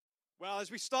Well,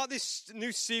 as we start this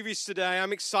new series today,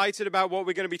 I'm excited about what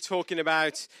we're going to be talking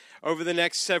about over the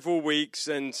next several weeks.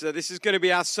 And this is going to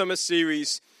be our summer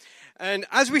series. And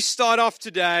as we start off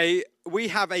today, we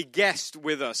have a guest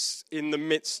with us in the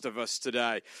midst of us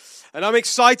today. And I'm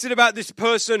excited about this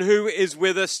person who is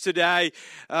with us today.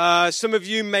 Some of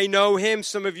you may know him.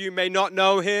 Some of you may not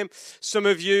know him. Some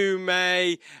of you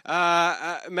may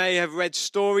have read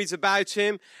stories about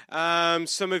him.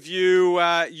 Some of you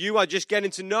are just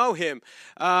getting to know him.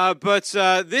 But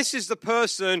this is the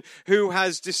person who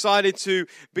has decided to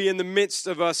be in the midst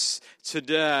of us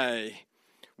today.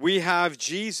 We have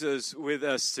Jesus with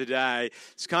us today.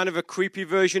 It's kind of a creepy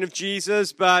version of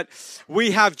Jesus, but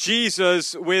we have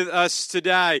Jesus with us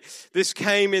today. This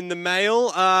came in the mail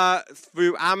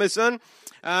through Amazon.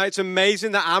 It's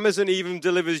amazing that Amazon even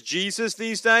delivers Jesus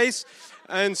these days.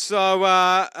 And so,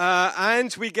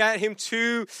 and we get him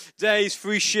 2 days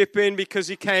free shipping because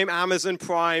he came Amazon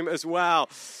Prime as well.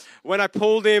 When I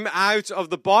pulled him out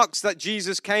of the box that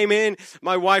Jesus came in,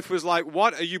 my wife was like,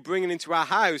 "What are you bringing into our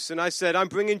house?" And I said, "I'm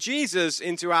bringing Jesus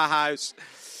into our house."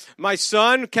 My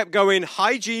son kept going,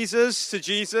 "Hi, Jesus," to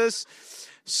Jesus.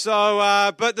 So,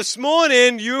 but this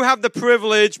morning, you have the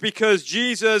privilege because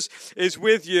Jesus is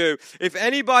with you. If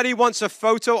anybody wants a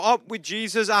photo op with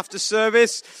Jesus after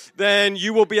service, then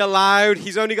you will be allowed.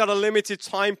 He's only got a limited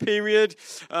time period,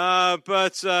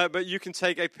 but you can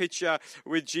take a picture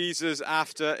with Jesus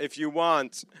after if you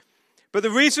want. But the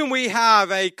reason we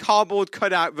have a cardboard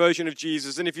cutout version of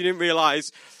Jesus, and if you didn't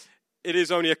realize, it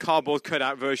is only a cardboard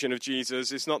cutout version of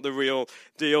Jesus. It's not the real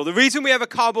deal. The reason we have a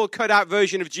cardboard cutout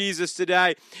version of Jesus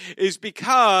today is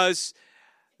because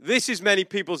this is many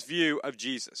people's view of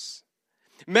Jesus.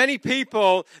 Many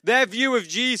people, their view of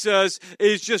Jesus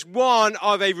is just one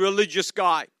of a religious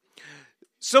guy.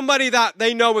 Somebody that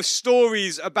they know of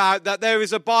stories about, that there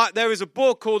is a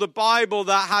book called the Bible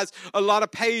that has a lot of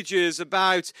pages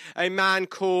about a man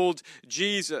called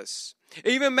Jesus.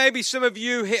 Even maybe some of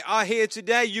you are here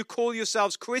today, you call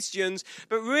yourselves Christians,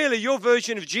 but really your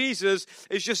version of Jesus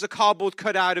is just a cardboard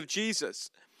cutout of Jesus.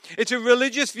 It's a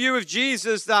religious view of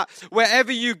Jesus that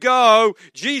wherever you go,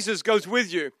 Jesus goes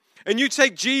with you. And you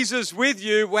take Jesus with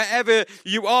you wherever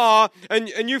you are,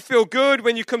 and you feel good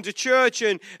when you come to church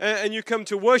and you come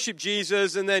to worship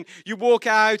Jesus, and then you walk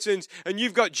out and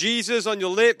you've got Jesus on your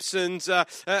lips, and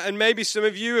maybe some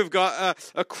of you have got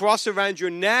a cross around your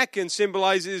neck and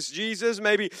symbolizes Jesus.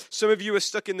 Maybe some of you are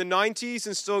stuck in the 90s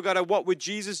and still got a "What Would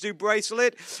Jesus Do"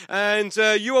 bracelet, and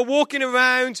you are walking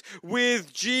around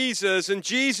with Jesus, and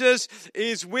Jesus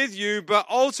is with you, but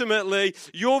ultimately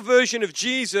your version of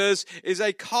Jesus is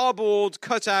a cardboard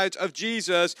cutout of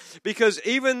Jesus, because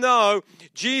even though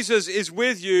Jesus is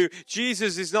with you,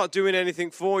 Jesus is not doing anything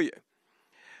for you.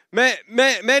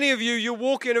 Many of you, you're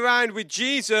walking around with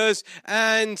Jesus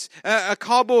and a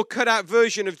cardboard cutout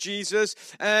version of Jesus,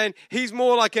 and he's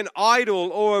more like an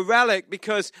idol or a relic,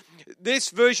 because this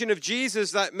version of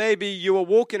Jesus that maybe you are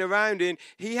walking around in,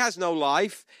 he has no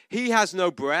life, he has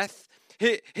no breath,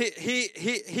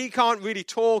 he can't really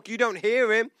talk, you don't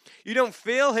hear him, you don't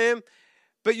feel him,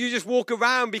 but you just walk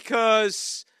around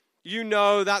because you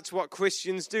know that's what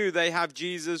Christians do. They have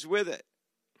Jesus with it.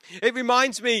 It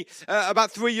reminds me,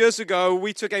 about 3 years ago,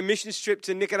 we took a mission trip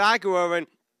to Nicaragua, and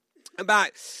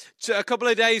about a couple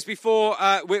of days before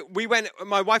we went,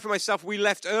 my wife and myself, we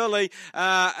left early,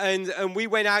 and we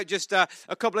went out just a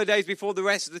couple of days before the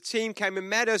rest of the team came and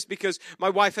met us, because my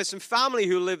wife has some family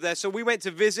who live there. So we went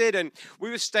to visit, and we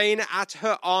were staying at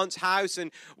her aunt's house. And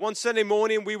one Sunday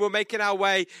morning, we were making our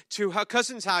way to her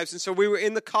cousin's house. And so we were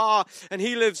in the car, and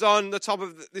he lives on the top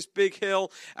of this big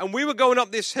hill. And we were going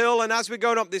up this hill, and as we're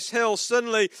going up this hill,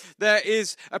 suddenly there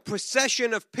is a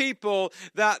procession of people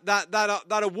that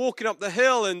are walking up the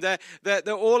hill, and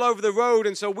they're all over the road,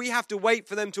 and so we have to wait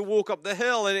for them to walk up the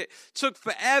hill, and it took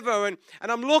forever, and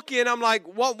I'm looking, I'm like,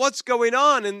 what's going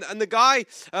on? And the guy,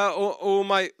 or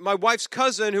my wife's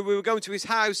cousin, who we were going to his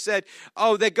house, said,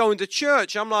 "Oh, they're going to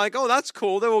church." I'm like, "Oh, that's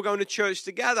cool, they're all going to church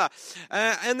together."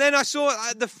 And then I saw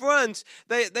at the front,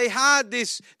 they had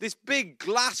this big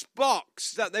glass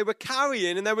box that they were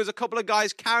carrying, and there was a couple of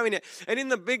guys carrying it, and in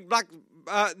the big black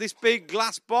this big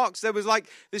glass box, there was like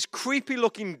this creepy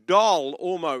looking doll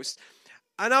almost.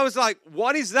 And I was like,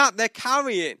 "What is that they're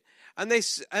carrying?" And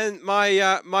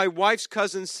my wife's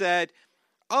cousin said,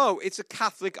 "Oh, it's a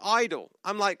Catholic idol."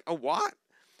 I'm like, "A what?"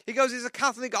 He goes, "It's a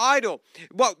Catholic idol.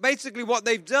 Basically what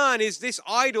they've done is this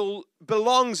idol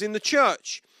belongs in the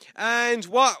church. And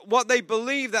what they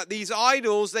believe, that these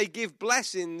idols, they give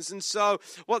blessings. And so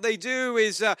what they do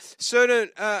is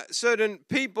certain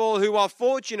people who are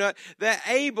fortunate, they're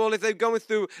able, if they're going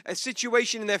through a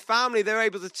situation in their family, they're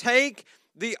able to take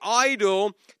the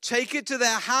idol, take it to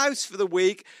their house for the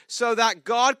week so that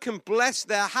God can bless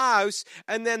their house,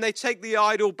 and then they take the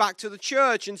idol back to the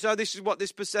church. And so this is what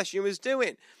this procession was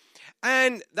doing.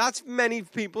 And that's many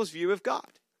people's view of God.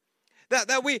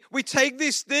 That we take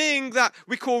this thing that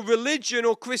we call religion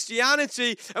or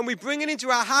Christianity, and we bring it into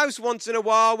our house once in a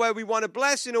while where we want a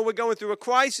blessing or we're going through a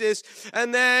crisis,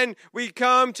 and then we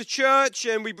come to church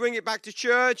and we bring it back to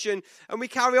church and we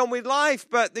carry on with life.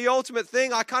 But the ultimate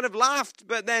thing, I kind of laughed,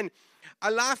 but then I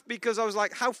laughed because I was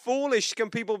like, how foolish can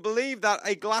people believe that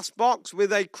a glass box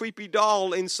with a creepy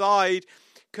doll inside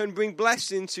can bring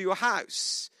blessing to your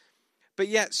house? But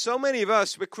yet, so many of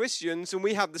us, we're Christians, and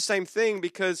we have the same thing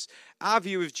because our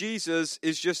view of Jesus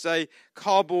is just a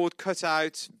cardboard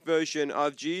cutout version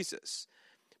of Jesus.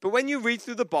 But when you read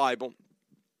through the Bible,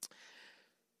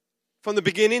 from the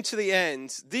beginning to the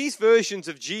end, these versions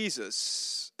of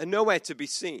Jesus are nowhere to be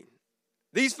seen.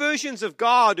 These versions of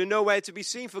God are nowhere to be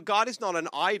seen, for God is not an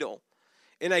idol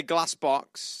in a glass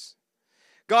box.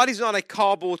 God is not a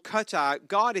cardboard cutout.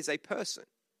 God is a person.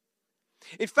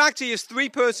 In fact, he is three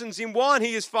persons in one.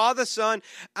 He is Father, Son,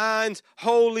 and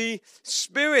Holy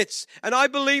Spirit. And I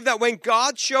believe that when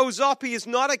God shows up, he is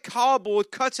not a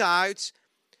cardboard cutout.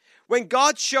 When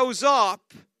God shows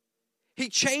up, he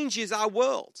changes our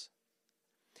world.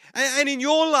 And in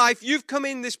your life, you've come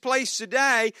in this place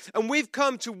today, and we've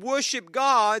come to worship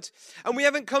God, and we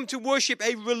haven't come to worship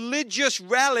a religious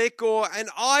relic or an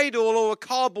idol or a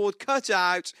cardboard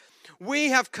cutout. We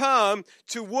have come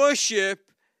to worship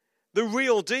the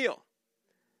real deal,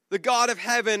 the God of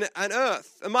heaven and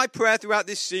earth. And my prayer throughout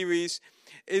this series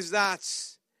is that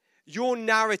your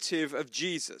narrative of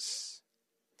Jesus,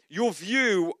 your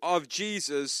view of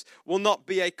Jesus, will not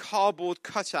be a cardboard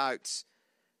cutout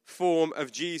form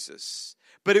of Jesus,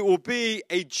 but it will be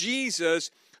a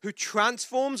Jesus who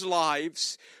transforms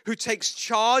lives, who takes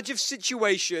charge of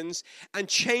situations and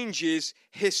changes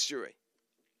history.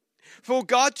 For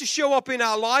God to show up in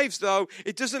our lives, though,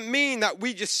 it doesn't mean that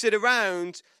we just sit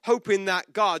around hoping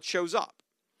that God shows up.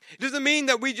 It doesn't mean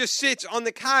that we just sit on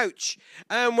the couch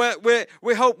and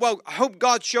we hope, I hope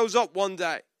God shows up one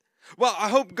day. Well, I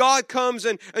hope God comes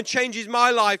and changes my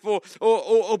life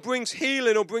or brings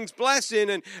healing or brings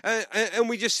blessing and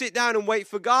we just sit down and wait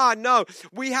for God. No,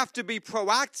 we have to be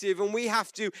proactive and we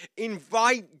have to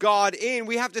invite God in.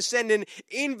 We have to send an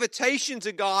invitation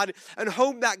to God and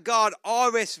hope that God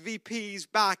RSVPs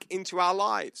back into our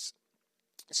lives.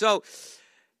 So,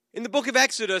 in the book of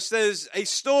Exodus, there's a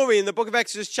story in the book of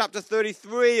Exodus chapter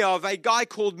 33 of a guy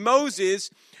called Moses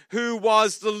who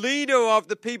was the leader of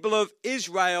the people of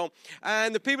Israel.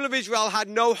 And the people of Israel had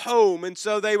no home. And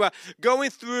so they were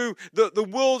going through the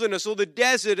wilderness or the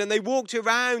desert, and they walked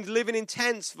around living in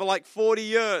tents for like 40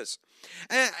 years.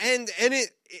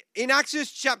 In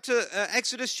Exodus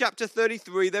chapter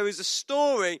 33, there is a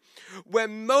story where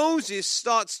Moses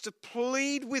starts to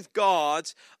plead with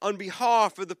God on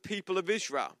behalf of the people of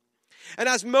Israel. And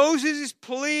as Moses is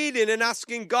pleading and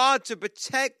asking God to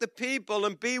protect the people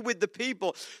and be with the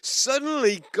people,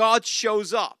 suddenly God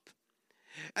shows up.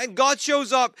 And God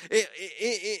shows up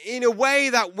in a way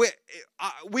that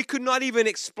we could not even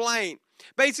explain.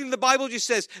 Basically, the Bible just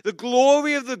says the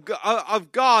glory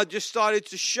of God just started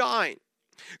to shine.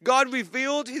 God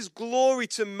revealed his glory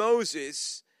to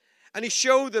Moses, and he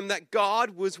showed them that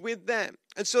God was with them.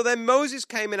 And so then Moses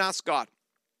came and asked God.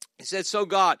 He said, so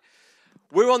God,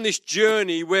 we're on this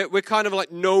journey. We're kind of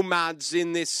like nomads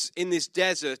in this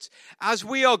desert. As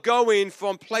we are going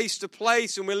from place to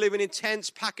place and we're living in tents,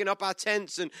 packing up our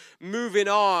tents and moving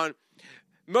on,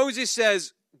 Moses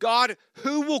says, God,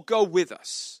 who will go with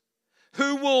us?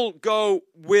 Who will go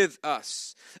with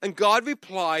us? And God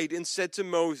replied and said to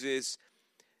Moses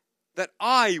that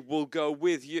I will go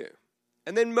with you.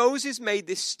 And then Moses made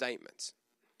this statement.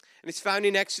 And it's found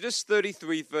in Exodus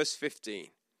 33 verse 15.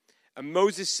 And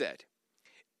Moses said,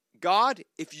 God,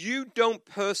 if you don't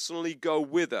personally go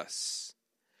with us,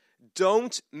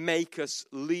 don't make us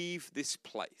leave this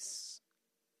place.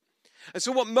 And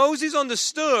so what Moses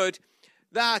understood,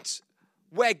 that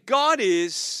where God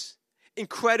is,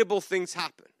 incredible things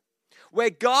happen.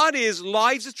 Where God is,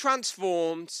 lives are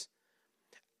transformed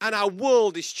and our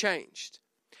world is changed.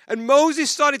 And Moses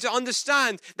started to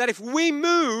understand that if we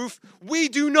move, we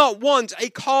do not want a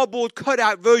cardboard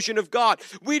cutout version of God.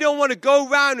 We don't want to go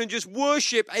around and just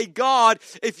worship a God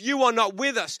if you are not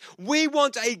with us. We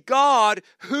want a God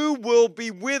who will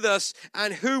be with us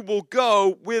and who will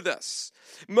go with us.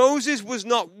 Moses was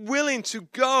not willing to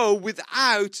go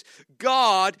without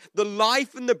God, the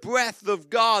life and the breath of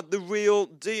God, the real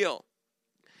deal.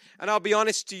 And I'll be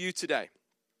honest to you today.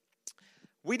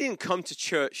 We didn't come to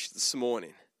church this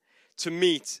morning to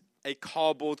meet a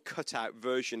cardboard cutout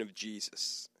version of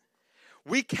Jesus.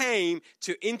 We came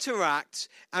to interact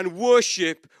and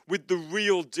worship with the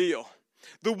real deal.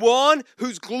 The one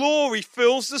whose glory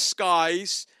fills the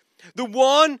skies, the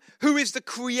one who is the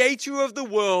creator of the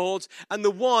world, and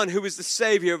the one who is the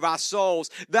savior of our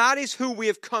souls. That is who we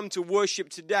have come to worship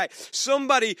today.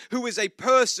 Somebody who is a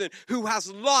person who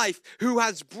has life, who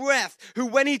has breath, who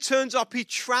when he turns up, he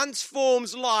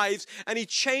transforms lives and he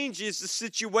changes the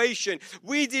situation.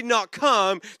 We did not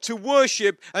come to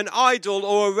worship an idol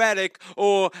or a relic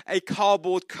or a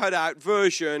cardboard cutout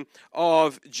version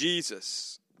of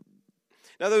Jesus.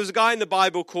 Now, there was a guy in the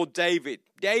Bible called David.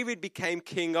 David became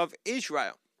king of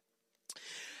Israel.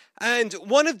 And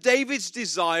one of David's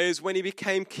desires when he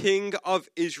became king of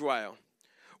Israel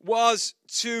was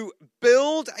to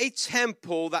build a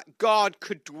temple that God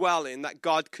could dwell in, that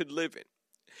God could live in.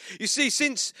 You see,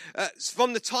 since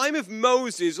from the time of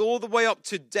Moses all the way up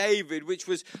to David, which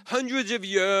was hundreds of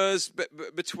years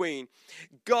between,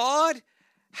 God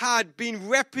had been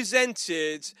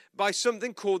represented by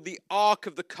something called the Ark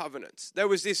of the Covenant. There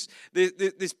was this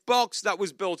box that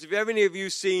was built. If any of you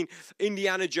have seen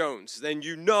Indiana Jones, then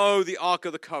you know the Ark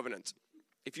of the Covenant.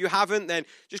 If you haven't, then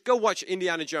just go watch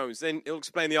Indiana Jones. Then it'll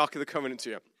explain the Ark of the Covenant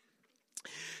to you.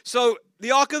 So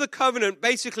the Ark of the Covenant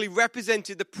basically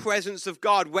represented the presence of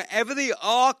God. Wherever the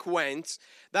Ark went,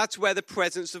 that's where the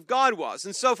presence of God was.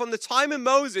 And so from the time of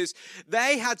Moses,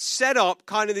 they had set up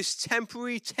kind of this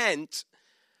temporary tent,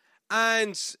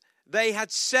 and they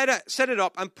had set it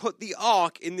up and put the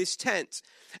ark in this tent.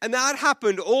 And that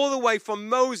happened all the way from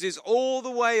Moses, all the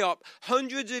way up,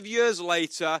 hundreds of years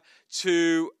later,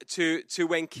 to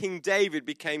when King David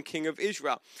became king of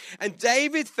Israel. And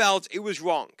David felt it was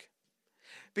wrong,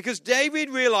 because David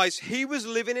realized he was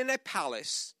living in a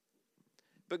palace,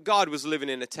 but God was living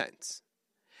in a tent.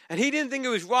 And he didn't think it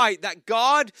was right that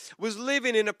God was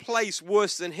living in a place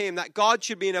worse than him, that God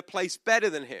should be in a place better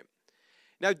than him.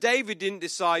 Now, David didn't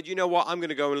decide, you know what, I'm going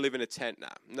to go and live in a tent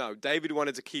now. No, David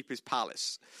wanted to keep his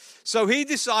palace. So he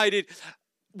decided,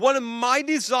 one of my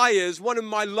desires, one of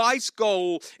my life's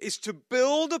goal is to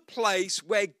build a place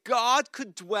where God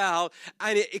could dwell,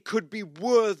 and it could be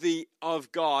worthy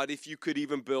of God if you could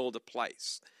even build a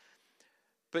place.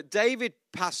 But David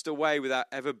passed away without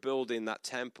ever building that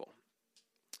temple.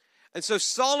 And so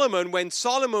Solomon, when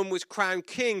Solomon was crowned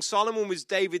king, Solomon was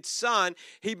David's son,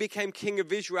 he became king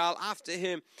of Israel after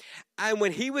him. And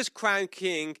when he was crowned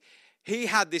king, he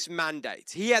had this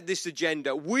mandate. He had this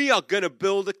agenda. We are going to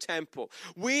build a temple.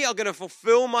 We are going to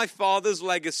fulfill my father's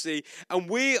legacy. And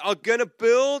we are going to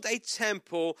build a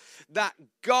temple that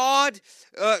God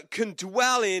can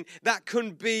dwell in, that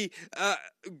can be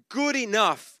good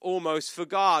enough almost for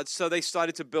God. So they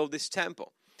started to build this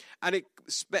temple. And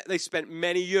they spent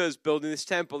many years building this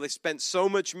temple. They spent so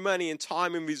much money and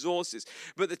time and resources.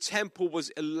 But the temple was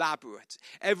elaborate.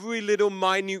 Every little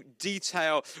minute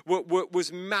detail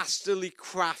was masterly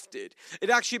crafted. It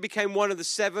actually became one of the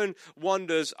 7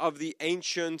 wonders of the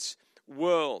ancient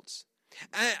world.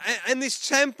 And this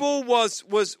temple was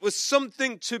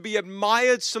something to be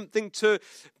admired, something to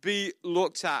be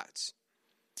looked at.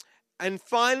 And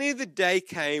finally the day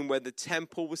came where the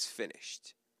temple was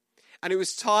finished. And it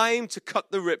was time to cut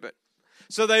the ribbon.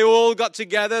 So they all got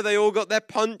together, they all got their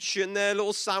punch and their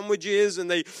little sandwiches, and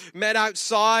they met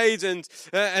outside, and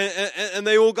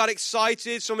they all got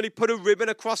excited. Somebody put a ribbon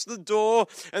across the door,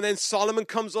 and then Solomon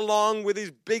comes along with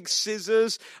his big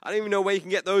scissors. I don't even know where you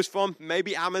can get those from,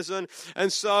 maybe Amazon.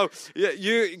 And so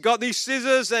you got these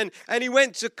scissors, and he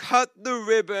went to cut the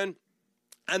ribbon,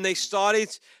 and they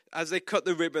started. As they cut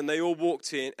the ribbon, they all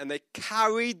walked in and they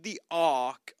carried the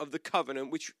Ark of the Covenant,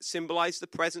 which symbolized the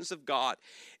presence of God,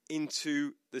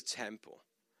 into the temple.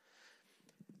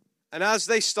 And as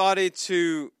they started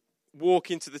to walk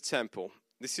into the temple,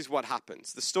 this is what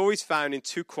happens. The story's found in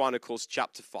 2 Chronicles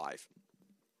chapter 5.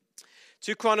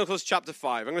 2 Chronicles chapter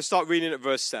 5. I'm going to start reading at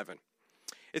verse 7.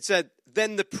 It said,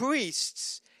 "Then the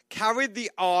priests carried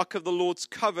the Ark of the Lord's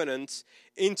covenant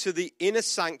into the inner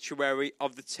sanctuary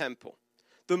of the temple,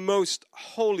 the most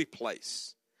holy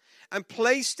place, and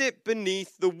placed it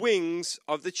beneath the wings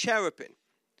of the cherubim."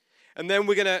 And then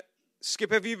we're going to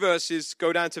skip a few verses,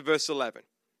 go down to verse 11.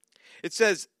 It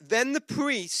says, "Then the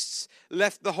priests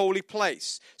left the holy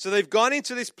place." So they've gone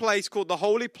into this place called the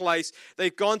holy place.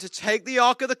 They've gone to take the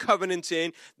Ark of the Covenant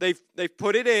in. They've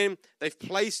put it in. They've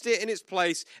placed it in its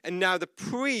place. And now the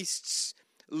priests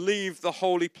leave the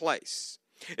holy place.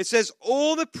 It says,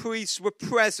 all the priests who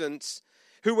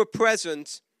were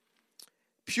present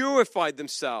purified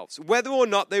themselves, whether or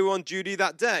not they were on duty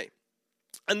that day.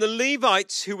 And the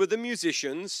Levites, who were the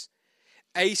musicians,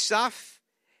 Asaph,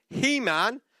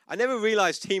 Heman, I never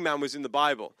realized He-Man was in the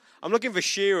Bible. I'm looking for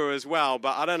She-Ra as well,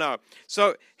 but I don't know.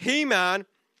 So He-Man,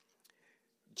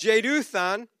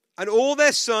 Jeduthun, and all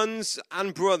their sons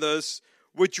and brothers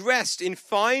were dressed in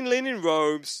fine linen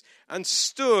robes and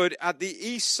stood at the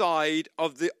east side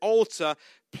of the altar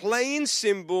playing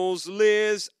cymbals,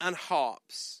 lyres, and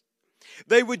harps.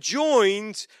 They were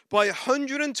joined by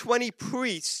 120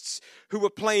 priests who were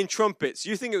playing trumpets.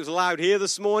 You think it was loud here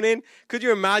this morning? Could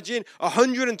you imagine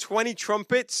 120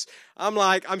 trumpets?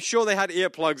 I'm sure they had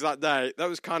earplugs that day. That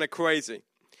was kind of crazy.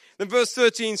 Then verse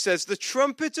 13 says, the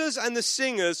trumpeters and the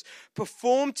singers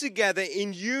performed together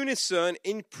in unison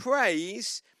in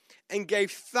praise and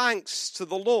gave thanks to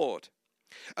the Lord.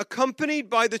 Accompanied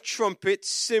by the trumpets,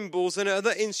 cymbals, and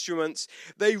other instruments,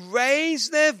 they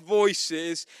raised their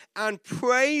voices and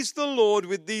praised the Lord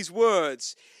with these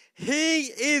words. He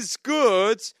is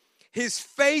good. His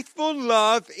faithful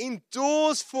love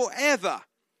endures forever.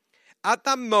 At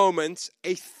that moment,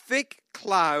 a thick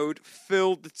cloud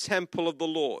filled the temple of the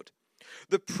Lord.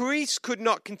 The priests could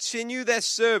not continue their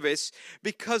service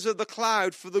because of the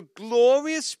cloud, for the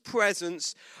glorious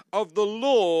presence of the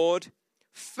Lord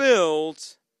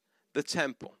filled the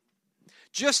temple.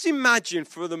 Just imagine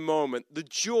for the moment the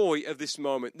joy of this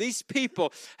moment. These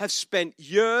people have spent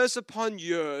years upon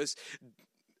years.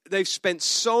 They've spent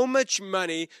so much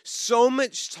money, so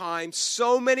much time,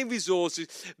 so many resources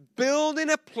building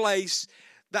a place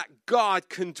that God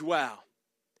can dwell.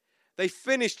 They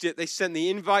finished it. They sent the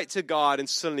invite to God, and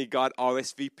suddenly God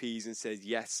RSVPs and says,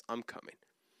 yes, I'm coming.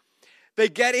 They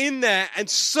get in there, and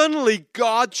suddenly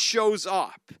God shows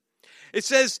up. It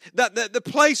says that the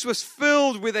place was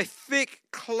filled with a thick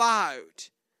cloud,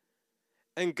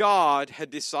 and God had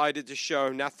decided to show.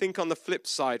 Now think on the flip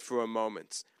side for a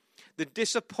moment. The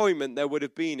disappointment there would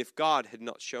have been if God had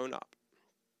not shown up.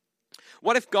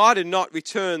 What if God had not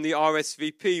returned the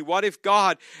RSVP? What if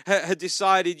God had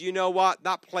decided, you know what,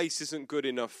 that place isn't good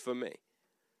enough for me?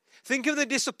 Think of the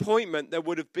disappointment there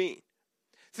would have been.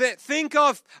 Think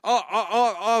of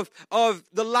the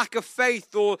lack of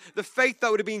faith, or the faith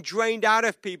that would have been drained out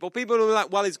of people. People who are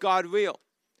like, well, is God real?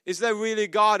 Is there really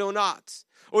God or not?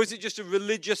 Or is it just a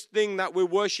religious thing that we're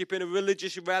worshiping, a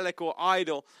religious relic or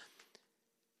idol?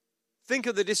 Think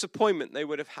of the disappointment they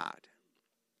would have had.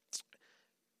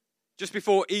 Just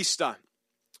before Easter,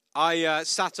 I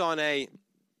sit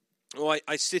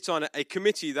on a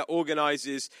committee that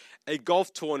organizes a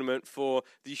golf tournament for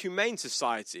the Humane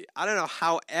Society. I don't know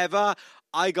however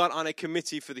I got on a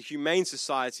committee for the Humane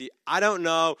Society. I don't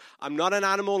know. I'm not an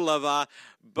animal lover,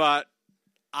 but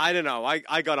I don't know.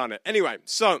 I got on it. Anyway,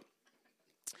 so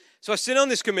I sit on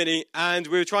this committee, and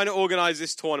we were trying to organize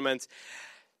this tournament.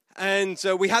 And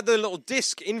we had the little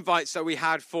disc invites that we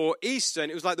had for Easter,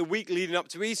 and it was like the week leading up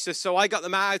to Easter. So I got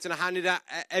them out, and I handed out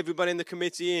everybody in the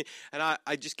committee, and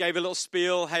I just gave a little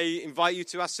spiel. Hey, invite you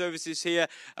to our services here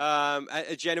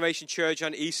at Generation Church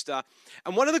on Easter.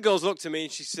 And one of the girls looked at me,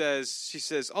 and she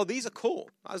says, oh, these are cool.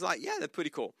 I was like, yeah, they're pretty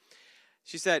cool.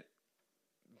 She said,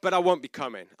 but I won't be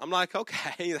coming. I'm like,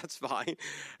 okay, that's fine.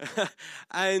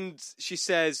 And she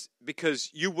says, because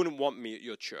you wouldn't want me at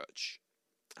your church.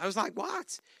 I was like,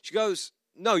 what? She goes,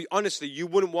 no, honestly, you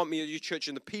wouldn't want me at your church,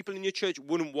 and the people in your church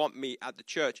wouldn't want me at the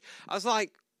church. I was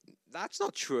like, that's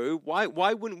not true. Why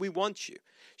wouldn't we want you?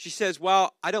 She says,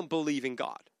 well, I don't believe in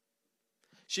God.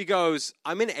 She goes,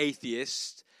 I'm an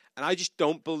atheist, and I just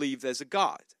don't believe there's a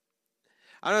God.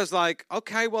 And I was like,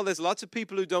 okay, well, there's lots of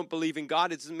people who don't believe in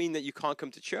God. It doesn't mean that you can't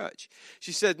come to church.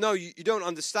 She said, no, you don't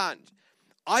understand.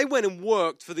 I went and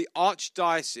worked for the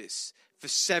Archdiocese for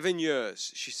 7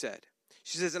 years, she said.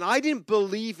 She says, and I didn't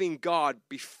believe in God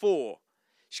before.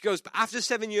 She goes, but after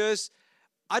 7 years,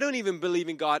 I don't even believe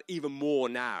in God even more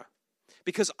now,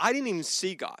 because I didn't even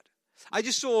see God. I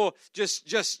just saw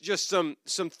just some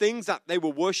things that they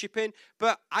were worshiping,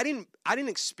 but I didn't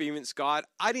experience God.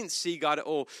 I didn't see God at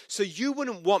all. So you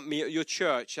wouldn't want me at your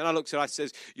church. And I looked at her, I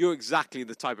says, you're exactly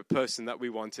the type of person that we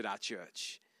want at our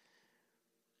church.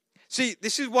 See,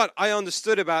 this is what I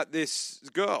understood about this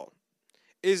girl.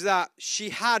 Is that she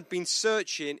had been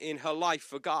searching in her life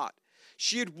for God.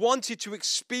 She had wanted to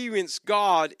experience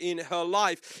God in her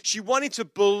life. She wanted to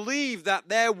believe that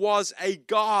there was a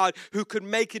God who could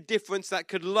make a difference, that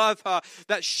could love her,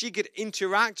 that she could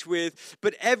interact with.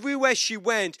 But everywhere she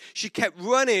went, she kept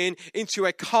running into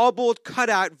a cardboard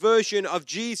cutout version of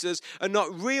Jesus, a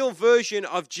not real version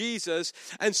of Jesus.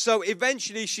 And so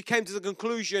eventually she came to the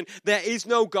conclusion, there is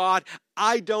no God.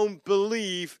 I don't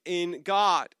believe in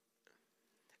God.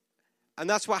 And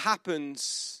that's what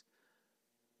happens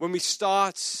when we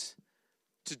start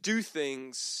to do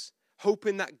things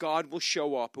hoping that God will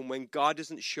show up. And when God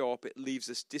doesn't show up, it leaves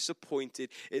us disappointed.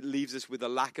 It leaves us with a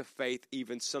lack of faith,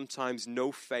 even sometimes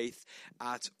no faith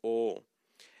at all.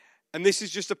 And this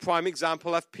is just a prime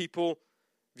example of people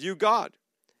view God.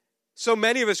 So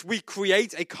many of us, we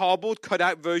create a cardboard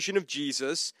cutout version of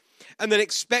Jesus and then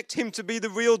expect him to be the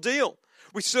real deal.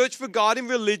 We search for God in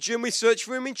religion. We search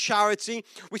for him in charity.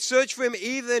 We search for him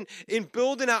even in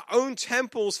building our own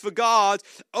temples for God,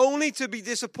 only to be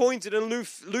disappointed and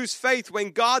lose faith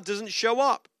when God doesn't show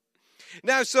up.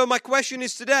 Now, so my question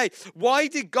is today, why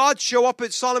did God show up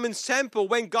at Solomon's temple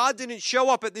when God didn't show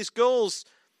up at this girl's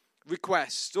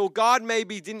request? Or God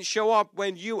maybe didn't show up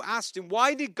when you asked him.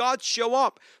 Why did God show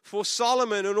up for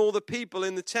Solomon and all the people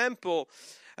in the temple?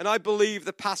 And I believe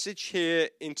the passage here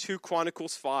in 2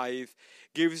 Chronicles 5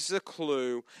 gives us a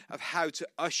clue of how to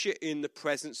usher in the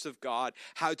presence of God,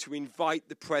 how to invite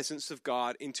the presence of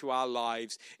God into our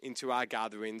lives, into our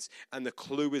gatherings. And the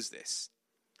clue is this.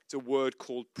 It's a word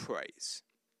called praise.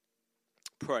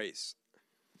 Praise.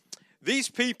 These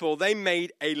people, they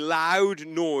made a loud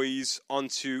noise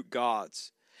unto God.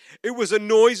 It was a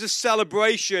noise of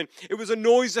celebration. It was a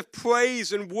noise of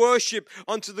praise and worship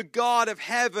unto the God of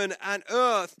heaven and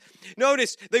earth.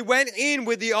 Notice, they went in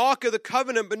with the Ark of the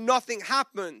Covenant, but nothing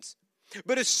happened.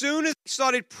 But as soon as they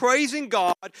started praising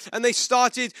God and they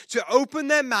started to open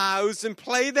their mouths and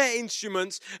play their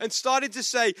instruments and started to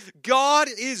say, God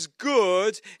is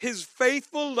good, his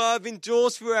faithful love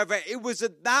endures forever, it was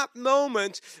at that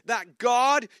moment that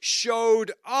God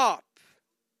showed up.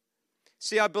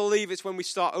 See, I believe it's when we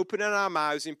start opening our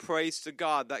mouths in praise to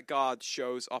God that God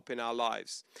shows up in our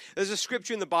lives. There's a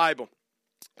scripture in the Bible.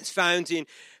 It's found in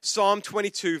Psalm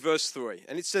 22, verse 3.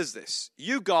 And it says this,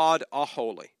 "You, God, are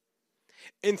holy,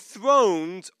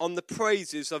 enthroned on the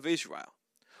praises of Israel."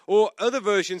 Or other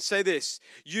versions say this,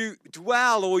 "You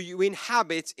dwell or you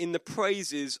inhabit in the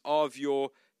praises of your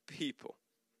people."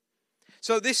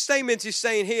 So this statement is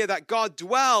saying here that God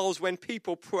dwells when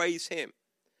people praise him.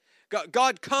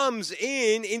 God comes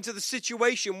into the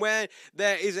situation where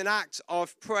there is an act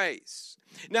of praise.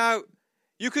 Now,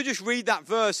 you could just read that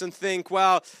verse and think,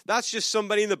 well, that's just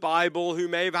somebody in the Bible who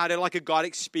may have had like a God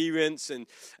experience and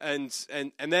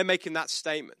they're making that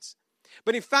statement.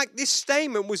 But in fact, this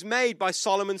statement was made by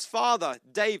Solomon's father,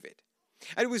 David.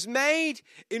 And it was made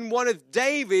in one of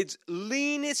David's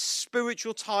leanest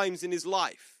spiritual times in his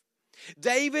life.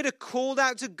 David had called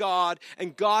out to God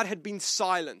and God had been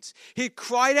silent. He had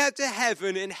cried out to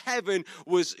heaven and heaven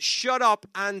was shut up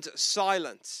and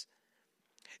silent.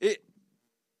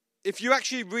 If you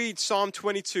actually read Psalm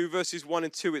 22 verses 1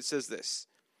 and 2, it says this.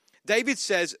 David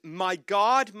says, my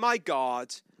God,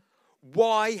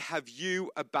 why have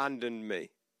you abandoned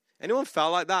me?" Anyone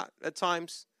felt like that at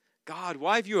times? God,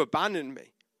 why have you abandoned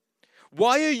me?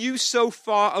 Why are you so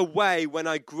far away when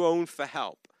I groan for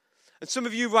help? And some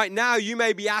of you right now, you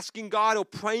may be asking God or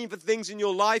praying for things in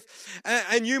your life,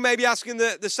 and you may be asking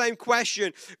the same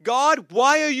question. God,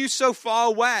 why are you so far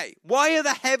away? Why are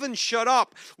the heavens shut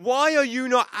up? Why are you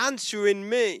not answering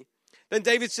me? Then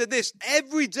David said this,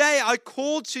 "Every day I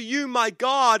call to you, my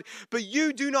God, but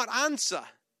you do not answer.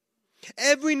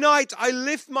 Every night I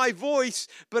lift my voice,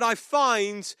 but I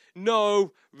find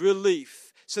no relief."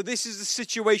 So this is the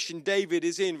situation David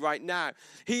is in right now.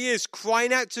 He is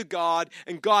crying out to God,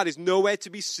 and God is nowhere to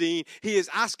be seen. He is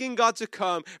asking God to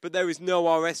come, but there is no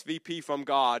RSVP from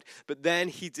God. But then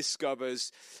he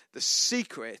discovers the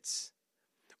secret,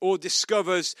 or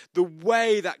discovers the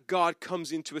way that God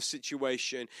comes into a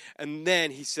situation. And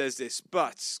then he says this,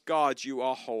 "But God, you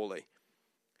are holy.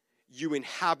 You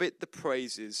inhabit the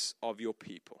praises of your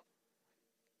people."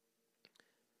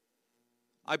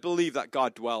 I believe that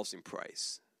God dwells in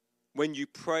praise. When you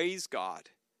praise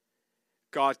God,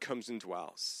 God comes and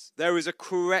dwells. There is a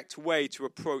correct way to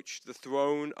approach the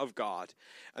throne of God,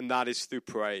 and that is through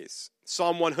praise.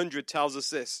 Psalm 100 tells us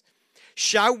this,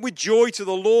 "Shout with joy to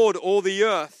the Lord, all the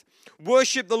earth.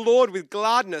 Worship the Lord with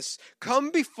gladness.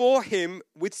 Come before him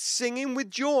with singing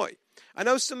with joy." I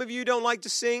know some of you don't like to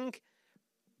sing,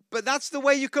 but that's the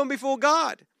way you come before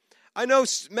God. I know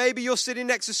maybe you're sitting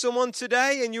next to someone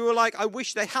today and you were like, I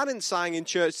wish they hadn't sang in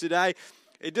church today.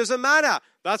 It doesn't matter.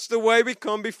 That's the way we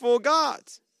come before God.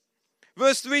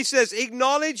 Verse 3 says,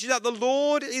 "Acknowledge that the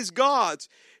Lord is God.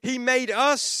 He made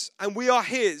us and we are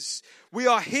his. We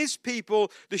are his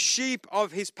people, the sheep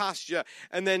of his pasture."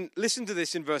 And then listen to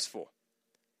this in verse 4.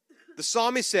 The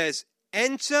psalmist says,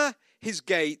 "Enter his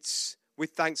gates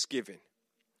with thanksgiving.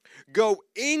 Go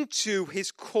into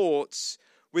his courts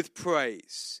with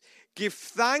praise. Give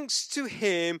thanks to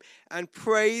him and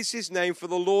praise his name, for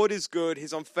the Lord is good.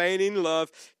 His unfailing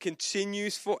love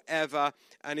continues forever,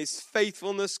 and his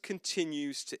faithfulness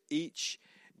continues to each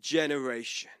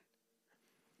generation.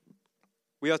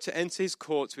 We are to enter his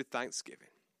courts with thanksgiving.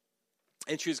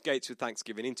 Enter his gates with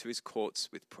thanksgiving, into his courts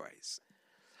with praise.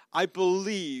 I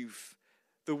believe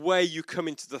the way you come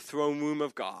into the throne room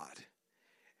of God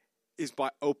is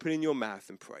by opening your mouth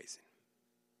and praising.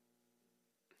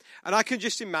 And I can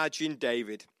just imagine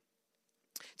David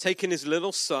taking his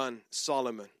little son,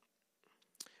 Solomon,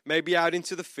 maybe out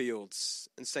into the fields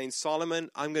and saying, Solomon,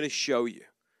 I'm going to show you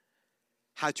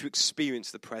how to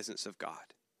experience the presence of God.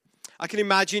 I can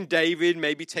imagine David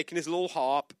maybe taking his little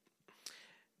harp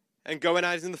and going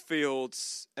out in the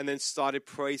fields and then started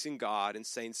praising God and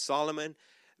saying, Solomon,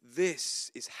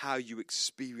 this is how you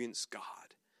experience God,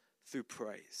 through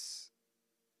praise.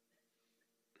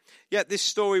 Yet this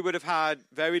story would have had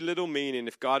very little meaning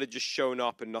if God had just shown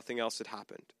up and nothing else had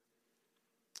happened.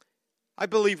 I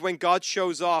believe when God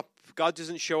shows up, God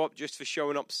doesn't show up just for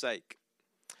showing up's sake.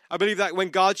 I believe that when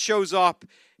God shows up,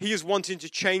 he is wanting to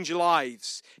change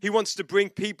lives. He wants to bring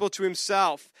people to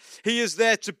himself. He is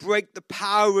there to break the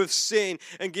power of sin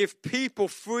and give people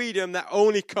freedom that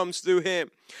only comes through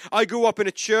him. I grew up in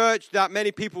a church that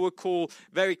many people would call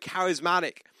very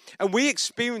charismatic. And we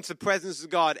experience the presence of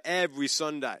God every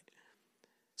Sunday.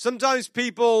 Sometimes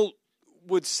people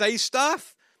would say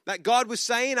stuff that God was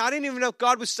saying. I didn't even know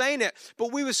God was saying it.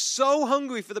 But we were so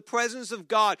hungry for the presence of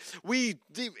God. We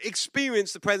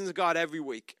experienced the presence of God every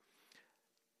week.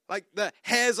 Like the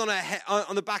hairs on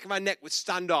the back of my neck would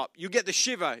stand up. You get the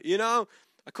shiver, you know.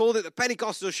 I called it the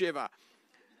Pentecostal shiver.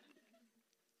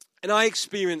 And I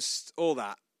experienced all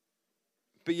that.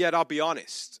 But yet, I'll be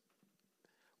honest.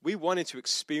 We wanted to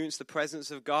experience the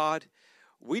presence of God.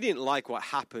 We didn't like what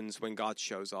happens when God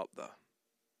shows up, though.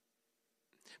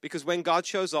 Because when God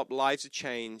shows up, lives are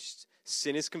changed.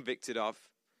 Sin is convicted of.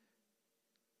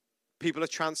 People are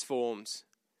transformed.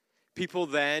 People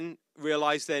then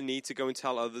realize their need to go and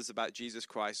tell others about Jesus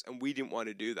Christ, and we didn't want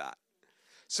to do that.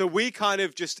 So we kind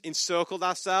of just encircled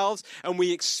ourselves, and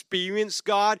we experienced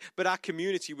God, but our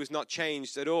community was not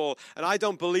changed at all. And I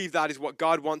don't believe that is what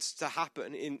God wants to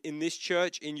happen in this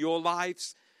church, in your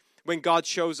lives, when God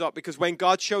shows up. Because when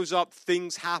God shows up,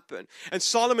 things happen. And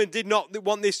Solomon did not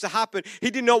want this to happen.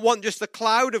 He did not want just the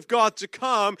cloud of God to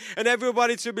come and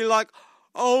everybody to be like,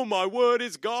 oh, my word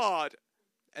is God.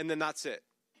 And then that's it.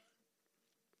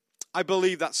 I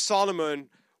believe that Solomon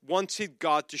wanted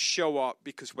God to show up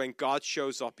because when God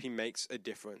shows up, he makes a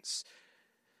difference.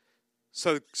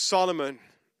 So Solomon,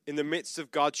 in the midst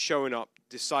of God showing up,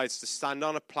 decides to stand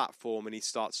on a platform and he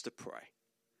starts to pray.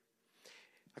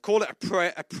 I call it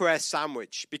a prayer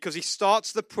sandwich because he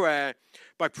starts the prayer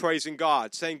by praising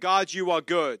God, saying, God, you are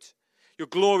good. Your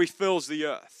glory fills the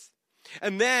earth.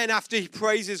 And then after he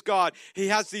praises God, he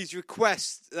has these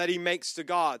requests that he makes to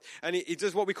God. And he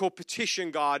does what we call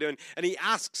petition God, and he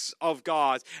asks of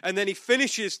God. And then he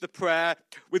finishes the prayer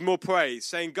with more praise,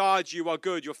 saying, God, you are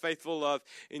good. Your faithful love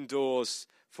endures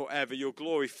forever. Your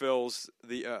glory fills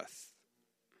the earth.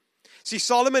 See,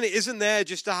 Solomon isn't there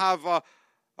just to have a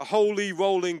holy,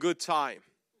 rolling good time.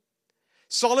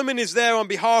 Solomon is there on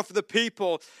behalf of the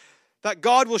people, that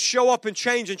God will show up and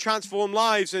change and transform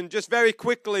lives. And just very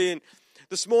quickly, and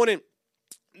this morning,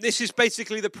 this is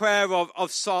basically the prayer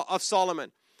of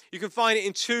Solomon. You can find it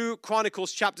in 2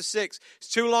 Chronicles chapter 6. It's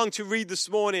too long to read this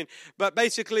morning, but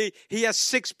basically he has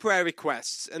 6 prayer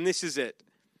requests, and this is it.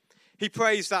 He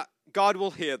prays that God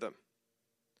will hear them,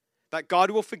 that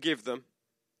God will forgive them,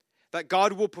 that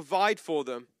God will provide for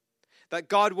them, that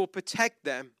God will protect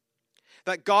them,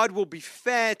 that God will be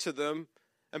fair to them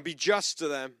and be just to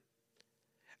them,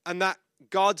 and that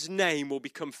God's name will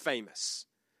become famous.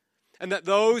 And that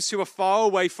those who are far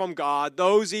away from God,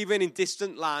 those even in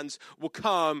distant lands, will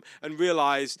come and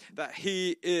realize that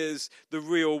he is the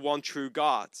real one true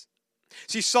God.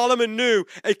 See, Solomon knew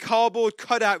a cardboard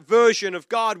cutout version of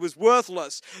God was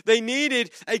worthless. They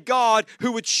needed a God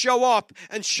who would show up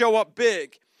and show up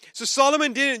big. So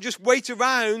Solomon didn't just wait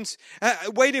around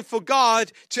waiting for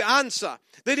God to answer.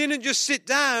 They didn't just sit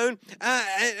down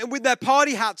with their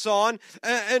party hats on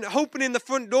and hoping the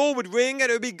front door would ring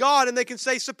and it would be God and they can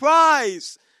say,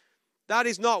 surprise. That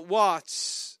is not what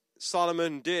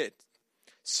Solomon did.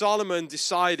 Solomon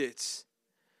decided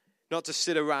not to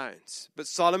sit around. But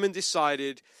Solomon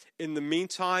decided, in the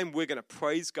meantime, we're going to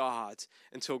praise God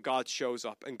until God shows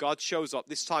up. And God shows up,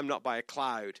 this time not by a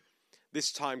cloud.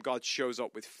 This time God shows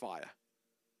up with fire.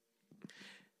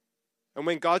 And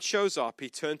when God shows up, he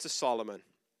turned to Solomon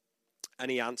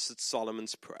and he answered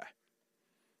Solomon's prayer.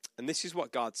 And this is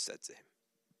what God said to him.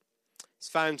 It's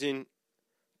found in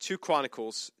 2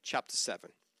 Chronicles chapter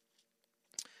 7,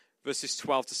 verses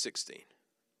 12 to 16.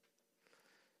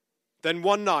 Then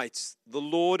one night the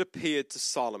Lord appeared to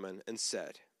Solomon and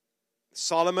said,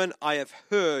 Solomon, I have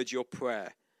heard your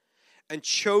prayer and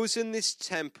chosen this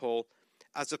temple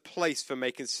as a place for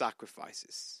making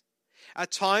sacrifices. At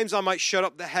times I might shut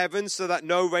up the heavens so that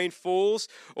no rain falls,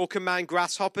 or command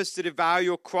grasshoppers to devour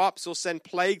your crops, or send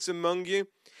plagues among you.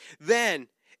 Then,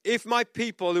 if my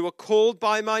people who are called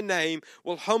by my name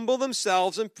will humble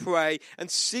themselves and pray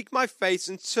and seek my face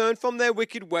and turn from their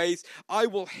wicked ways, I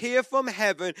will hear from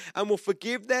heaven and will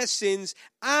forgive their sins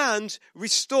and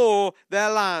restore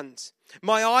their land.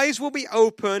 My eyes will be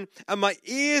open and my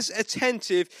ears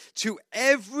attentive to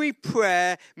every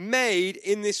prayer made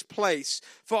in this place.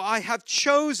 For I have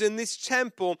chosen this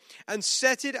temple and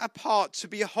set it apart to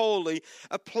be holy,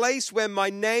 a place where my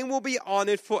name will be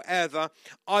honored forever.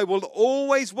 I will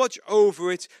always watch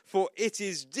over it, for it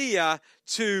is dear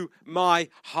to my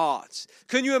heart.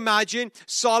 Can you imagine?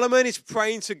 Solomon is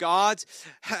praying to God,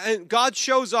 and God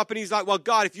shows up and he's like, well,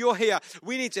 God, if you're here,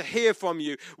 we need to hear from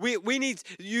you. We need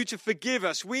you to forgive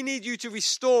us. We need you to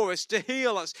restore us, to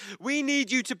heal us. We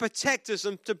need you to protect us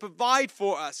and to provide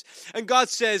for us. And God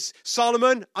says,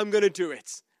 Solomon, I'm going to do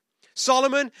it.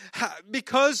 Solomon,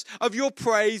 because of your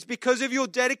praise, because of your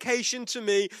dedication to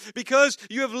me, because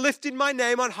you have lifted my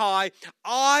name on high,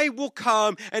 I will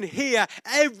come and hear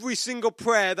every single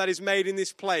prayer that is made in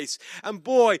this place. And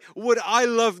boy, would I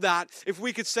love that if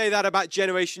we could say that about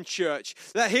Generation Church.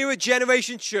 That here at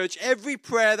Generation Church, every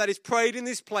prayer that is prayed in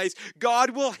this place,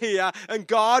 God will hear, and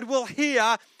God will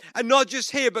hear, and not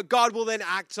just hear, but God will then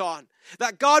act on.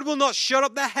 That God will not shut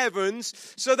up the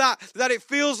heavens so that it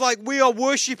feels like we are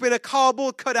worshiping a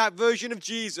cardboard cutout version of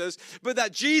Jesus, but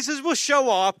that Jesus will show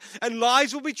up and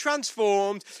lives will be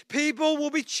transformed, people will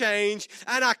be changed,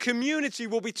 and our community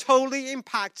will be totally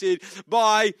impacted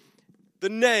by the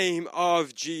name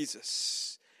of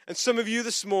Jesus. And some of you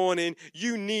this morning,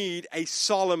 you need a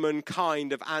Solomon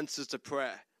kind of answer to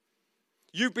prayer.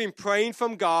 You've been praying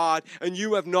from God and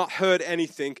you have not heard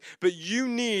anything, but you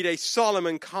need a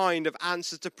Solomon kind of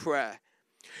answer to prayer.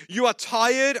 You are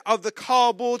tired of the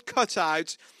cardboard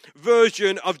cutout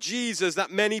version of Jesus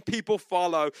that many people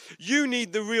follow. You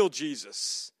need the real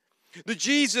Jesus. The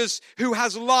Jesus who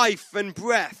has life and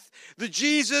breath. The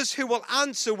Jesus who will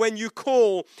answer when you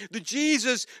call. The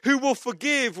Jesus who will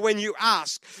forgive when you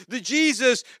ask. The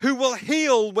Jesus who will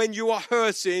heal when you are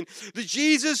hurting. The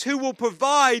Jesus who will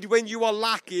provide when you are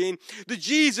lacking. The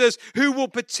Jesus who will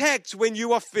protect when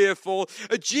you are fearful.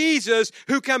 A Jesus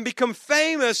who can become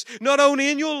famous not only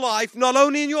in your life, not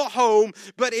only in your home,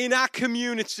 but in our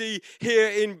community here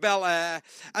in Bel Air.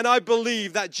 And I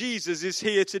believe that Jesus is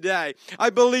here today. I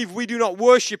believe we do not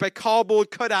worship a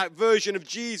cardboard cutout version of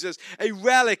Jesus, a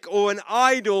relic or an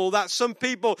idol that some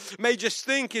people may just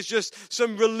think is just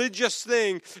some religious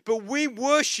thing. But we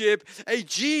worship a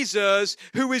Jesus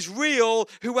who is real,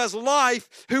 who has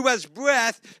life, who has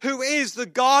breath, who is the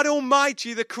God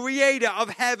Almighty, the creator of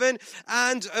heaven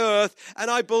and earth. And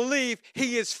I believe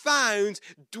he is found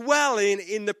dwelling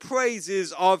in the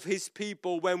praises of his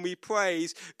people. When we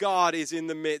praise, God is in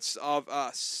the midst of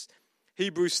us.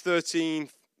 Hebrews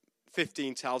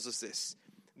 13:15 tells us this.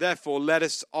 Therefore, let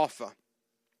us offer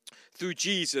through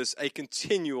Jesus a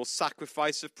continual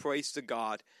sacrifice of praise to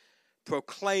God,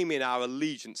 proclaiming our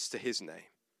allegiance to his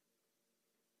name.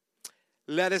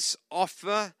 Let us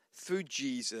offer through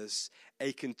Jesus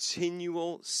a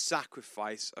continual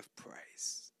sacrifice of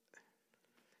praise.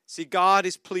 See, God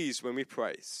is pleased when we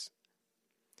praise.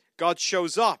 God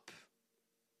shows up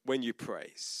when you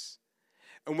praise.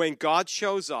 And when God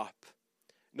shows up,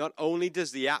 not only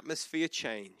does the atmosphere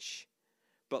change,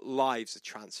 but lives are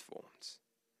transformed.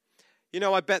 You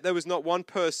know, I bet there was not one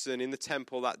person in the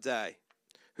temple that day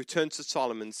who turned to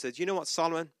Solomon and said, you know what,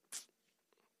 Solomon?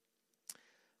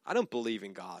 I don't believe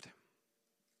in God.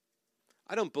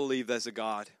 I don't believe there's a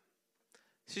God.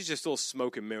 This is just all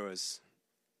smoke and mirrors.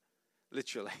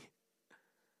 Literally.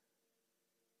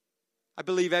 I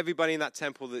believe everybody in that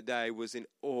temple that day was in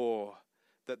awe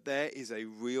that there is a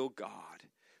real God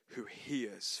who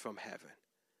hears from heaven,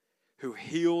 who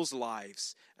heals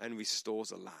lives and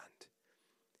restores a land.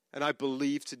 And I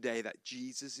believe today that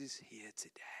Jesus is here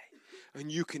today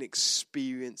and you can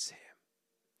experience him.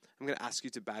 I'm going to ask you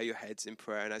to bow your heads in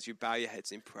prayer. And as you bow your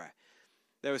heads in prayer,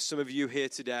 there are some of you here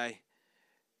today,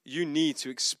 you need to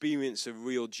experience a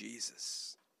real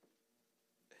Jesus.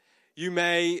 You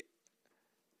may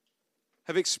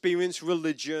have experienced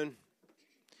religion.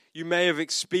 You may have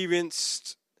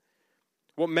experienced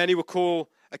what many would call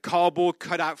a cardboard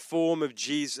cutout form of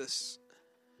Jesus.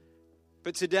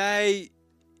 But today,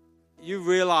 you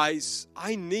realize,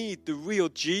 I need the real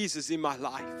Jesus in my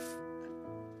life.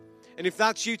 And if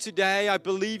that's you today, I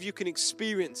believe you can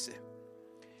experience it.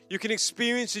 You can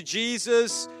experience a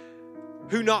Jesus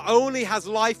who not only has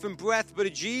life and breath, but a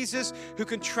Jesus who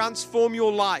can transform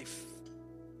your life,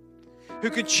 who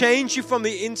can change you from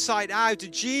the inside out, a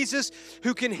Jesus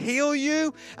who can heal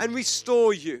you and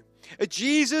restore you, a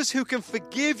Jesus who can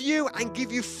forgive you and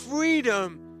give you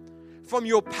freedom from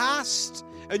your past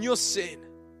and your sin.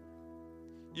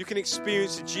 You can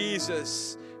experience a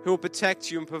Jesus who will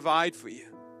protect you and provide for you,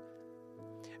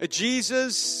 a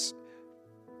Jesus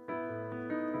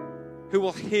who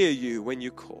will hear you when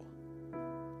you call.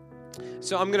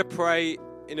 So I'm going to pray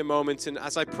in a moment, and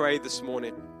as I pray this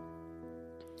morning,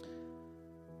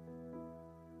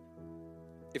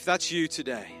 if that's you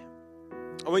today,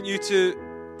 I want you to,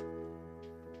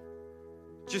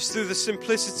 just through the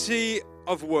simplicity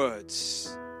of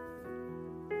words,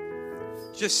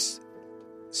 just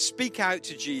speak out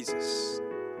to Jesus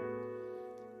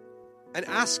and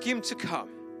ask him to come.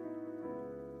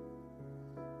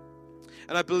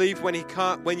 And I believe when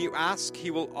you ask,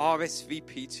 he will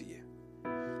RSVP to you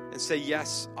and say,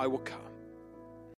 yes, I will come.